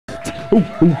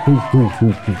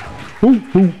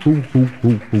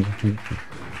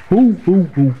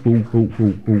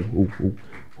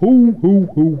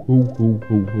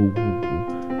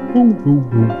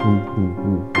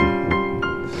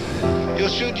You'll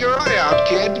shoot your eye out,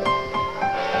 kid.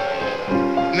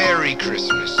 Merry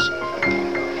Christmas.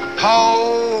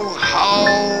 Ho, ho,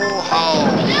 ho.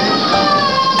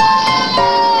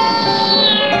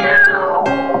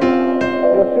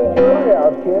 You'll shoot your eye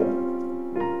out, kid.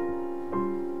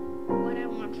 What I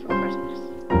want for Christmas.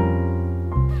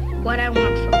 What I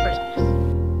want for Christmas.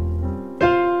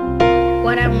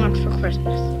 What I want for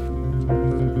Christmas.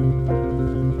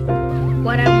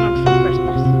 What I want for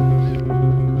Christmas.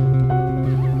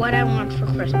 What I want for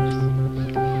Christmas.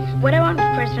 What I want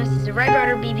for Christmas is a Red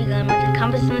Ryder BB gun with a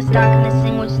compass in the stock and this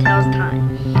thing which tells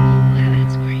time. Wow,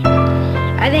 that's great.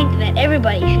 I think that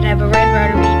everybody should have a Red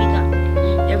Ryder BB gun.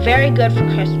 They're very good for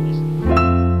Christmas.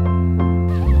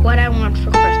 What I want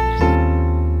for Christmas.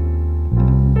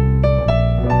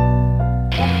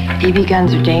 BB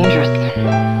guns are dangerous. I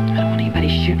don't want anybody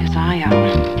shooting his eye out.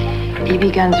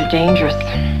 BB guns are dangerous.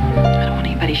 I don't want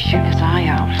anybody shooting his eye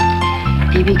out.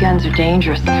 BB guns are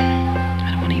dangerous. I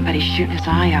don't want anybody shooting his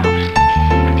eye out.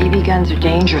 BB guns are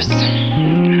dangerous. I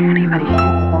don't want anybody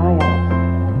shooting his eye out.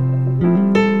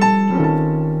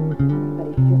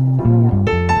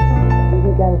 BB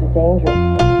guns are dangerous.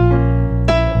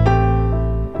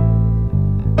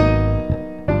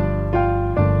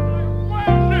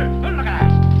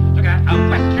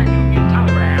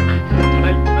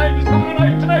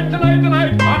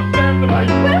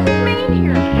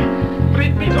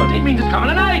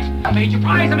 I made you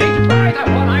prize, I made you prize, I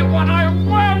won.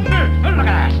 Look at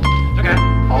that. Look at that.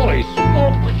 Holy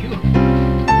smoke with you.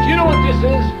 Do you know what this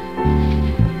is?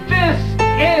 This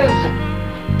is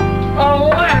a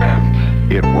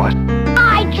lamp. It was